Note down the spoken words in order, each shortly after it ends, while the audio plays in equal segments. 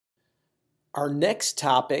Our next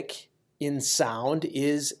topic in sound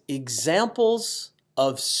is examples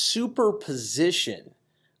of superposition,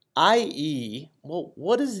 i.e., well,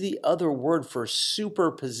 what is the other word for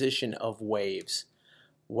superposition of waves?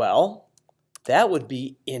 Well, that would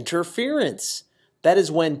be interference. That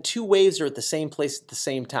is when two waves are at the same place at the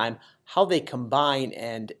same time, how they combine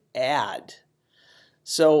and add.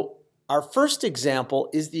 So our first example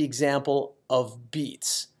is the example of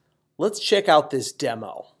beats. Let's check out this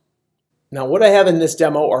demo. Now what I have in this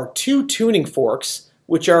demo are two tuning forks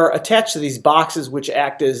which are attached to these boxes which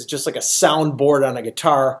act as just like a soundboard on a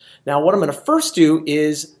guitar. Now what I'm going to first do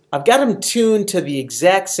is I've got them tuned to the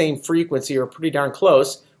exact same frequency or pretty darn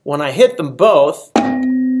close. When I hit them both,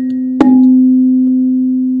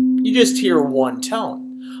 you just hear one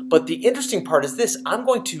tone. But the interesting part is this, I'm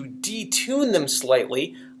going to detune them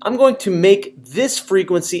slightly. I'm going to make this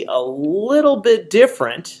frequency a little bit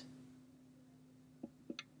different.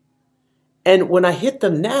 And when I hit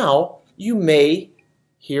them now, you may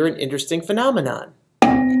hear an interesting phenomenon.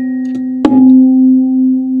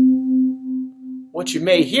 What you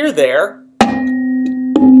may hear there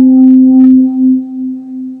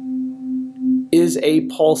is a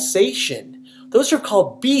pulsation. Those are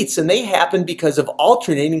called beats, and they happen because of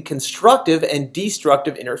alternating constructive and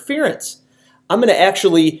destructive interference. I'm going to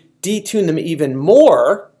actually detune them even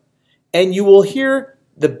more, and you will hear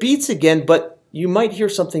the beats again, but you might hear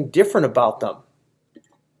something different about them.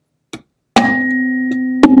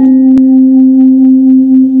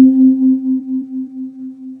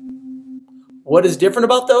 What is different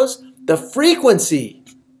about those? The frequency.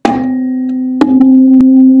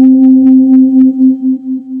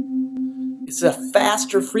 It's a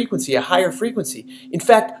faster frequency, a higher frequency. In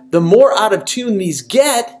fact, the more out of tune these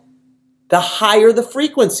get, the higher the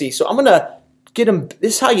frequency. So I'm going to get them.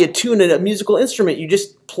 This is how you tune a musical instrument. You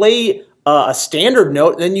just play a standard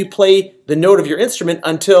note, and then you play the note of your instrument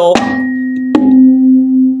until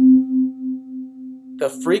the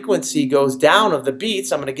frequency goes down of the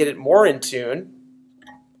beats. I'm going to get it more in tune.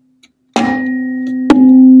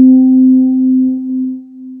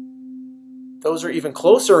 Those are even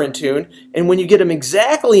closer in tune. And when you get them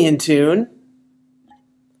exactly in tune,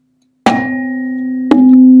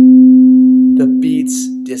 the beats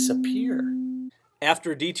disappear.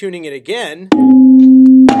 After detuning it again,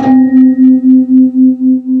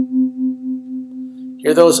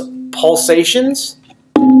 hear those pulsations?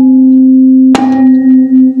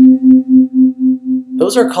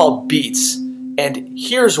 Those are called beats, and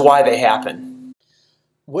here's why they happen.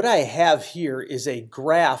 What I have here is a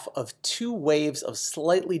graph of two waves of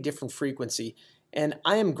slightly different frequency, and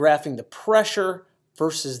I am graphing the pressure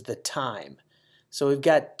versus the time. So we've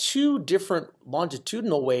got two different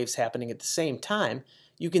longitudinal waves happening at the same time.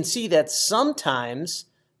 You can see that sometimes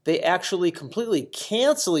they actually completely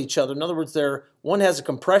cancel each other. In other words, one has a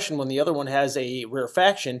compression when the other one has a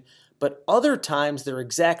rarefaction, but other times they're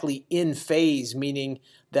exactly in phase, meaning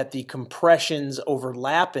that the compressions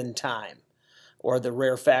overlap in time or the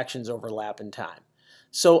rarefactions overlap in time.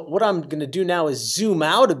 So what I'm going to do now is zoom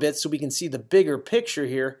out a bit so we can see the bigger picture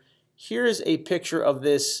here. Here's a picture of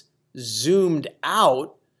this zoomed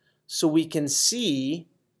out so we can see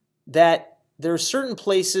that there are certain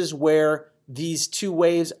places where these two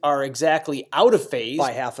waves are exactly out of phase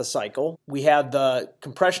by half a cycle. We have the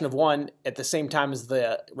compression of one at the same time as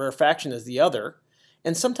the rarefaction as the other.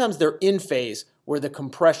 And sometimes they're in phase where the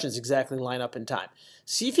compressions exactly line up in time.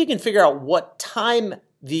 See if you can figure out what time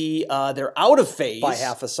they're out of phase by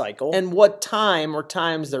half a cycle and what time or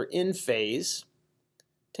times they're in phase.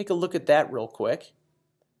 Take a look at that real quick.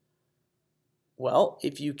 Well,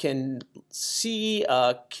 if you can see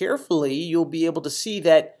carefully, you'll be able to see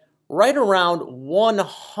that right around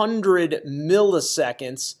 100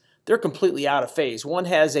 milliseconds, they're completely out of phase. One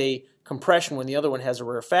has a compression when the other one has a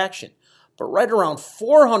rarefaction. But right around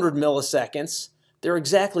 400 milliseconds, they're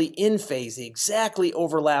exactly in phase. They exactly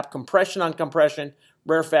overlap compression on compression,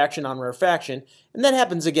 rarefaction on rarefaction. And that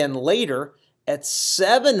happens again later. At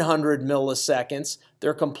 700 milliseconds,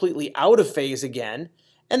 they're completely out of phase again.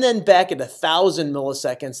 And then back at 1,000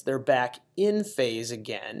 milliseconds, they're back in phase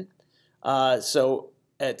again. So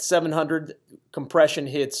at 700, compression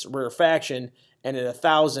hits rarefaction, and at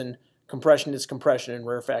 1,000, compression hits compression and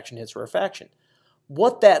rarefaction hits rarefaction.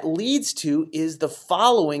 What that leads to is the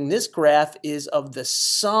following. This graph is of the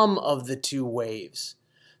sum of the two waves.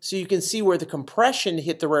 So you can see where the compression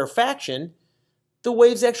hit the rarefaction, the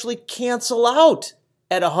waves actually cancel out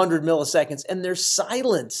at 100 milliseconds, and there's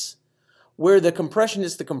silence. Where the compression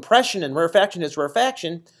hits the compression and rarefaction hits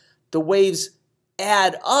rarefaction, the waves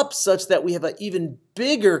add up such that we have an even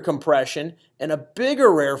bigger compression and a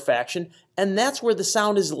bigger rarefaction, and that's where the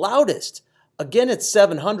sound is loudest. Again at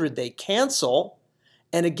 700 they cancel,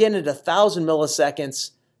 and again at 1,000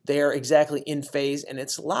 milliseconds they are exactly in phase and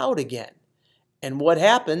it's loud again. And what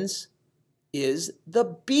happens is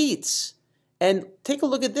the beats. And take a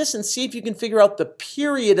look at this and see if you can figure out the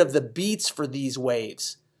period of the beats for these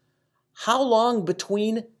waves. How long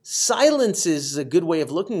between silences is a good way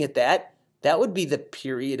of looking at that. That would be the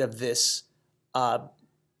period of this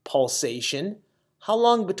pulsation. How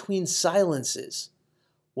long between silences?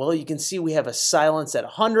 Well, you can see we have a silence at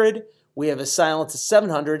 100, we have a silence at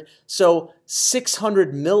 700, so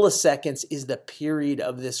 600 milliseconds is the period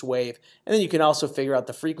of this wave. And then you can also figure out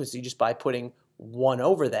the frequency just by putting 1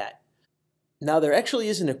 over that. Now there actually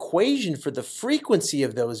is an equation for the frequency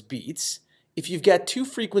of those beats. If you've got two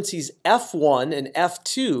frequencies F1 and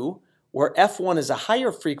F2, where F1 is a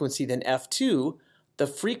higher frequency than F2, the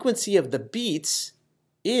frequency of the beats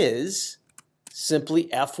is simply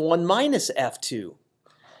F1 minus F2.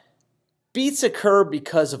 Beats occur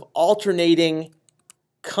because of alternating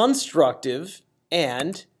constructive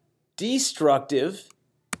and destructive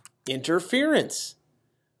interference.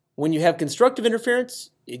 When you have constructive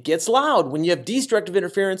interference, it gets loud. When you have destructive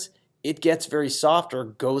interference, it gets very soft or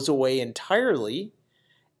goes away entirely.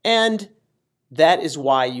 And that is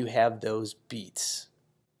why you have those beats.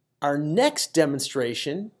 Our next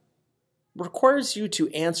demonstration requires you to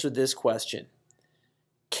answer this question.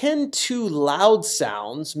 Can two loud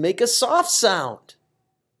sounds make a soft sound?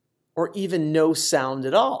 Or even no sound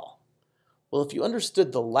at all? Well, if you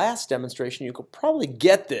understood the last demonstration, you could probably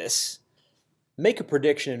get this. Make a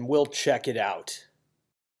prediction and we'll check it out.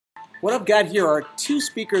 What I've got here are two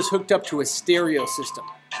speakers hooked up to a stereo system.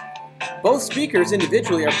 Both speakers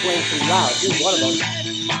individually are playing pretty loud. Here's one of them.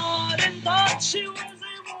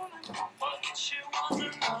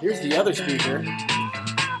 Here's the other speaker.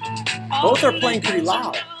 Both are playing pretty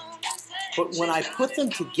loud. But when I put them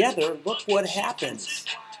together, look what happens.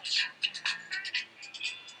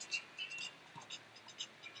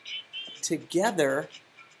 Together,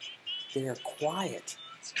 they are quiet.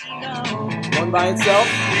 One by itself,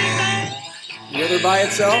 the other by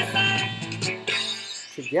itself.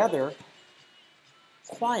 Together,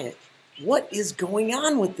 quiet. What is going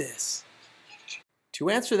on with this? To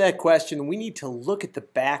answer that question, we need to look at the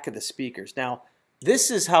back of the speakers. Now,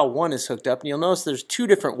 this is how one is hooked up, and you'll notice there's two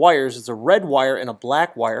different wires. There's a red wire and a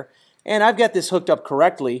black wire, and I've got this hooked up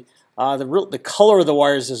correctly. The color of the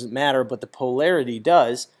wires doesn't matter, but the polarity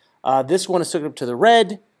does. This one is hooked up to the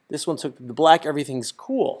red, this one's hooked up to the black, everything's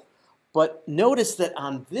cool. But notice that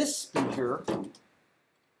on this speaker,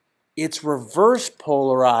 it's reverse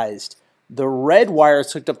polarized. The red wire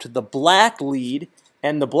is hooked up to the black lead,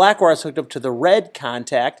 and the black wire is hooked up to the red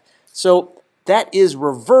contact. So that is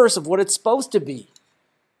reverse of what it's supposed to be.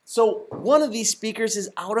 So one of these speakers is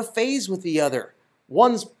out of phase with the other.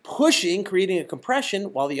 One's pushing, creating a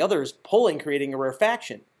compression, while the other is pulling, creating a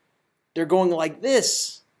rarefaction. They're going like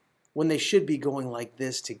this when they should be going like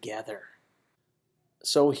this together.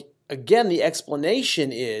 So again, the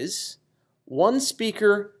explanation is one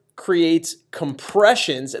speaker creates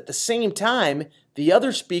compressions at the same time the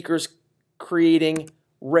other speaker's creating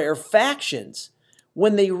rarefactions.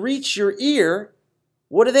 When they reach your ear,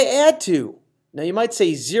 what do they add to? Now you might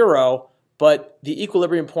say 0, but the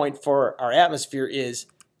equilibrium point for our atmosphere is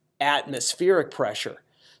atmospheric pressure.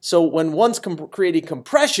 So when one's creating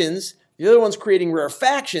compressions, the other one's creating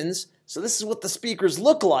rarefactions. So this is what the speakers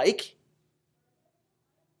look like.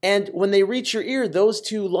 And when they reach your ear, those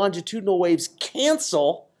two longitudinal waves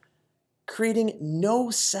cancel, creating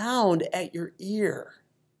no sound at your ear.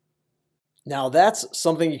 Now that's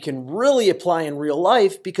something you can really apply in real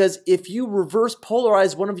life, because if you reverse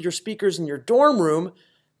polarize one of your speakers in your dorm room,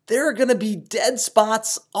 there are going to be dead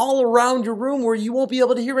spots all around your room where you won't be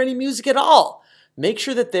able to hear any music at all. Make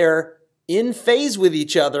sure that they're in phase with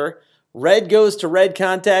each other. Red goes to red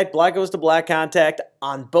contact, black goes to black contact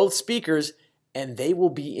on both speakers, and they will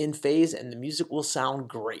be in phase and the music will sound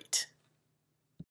great.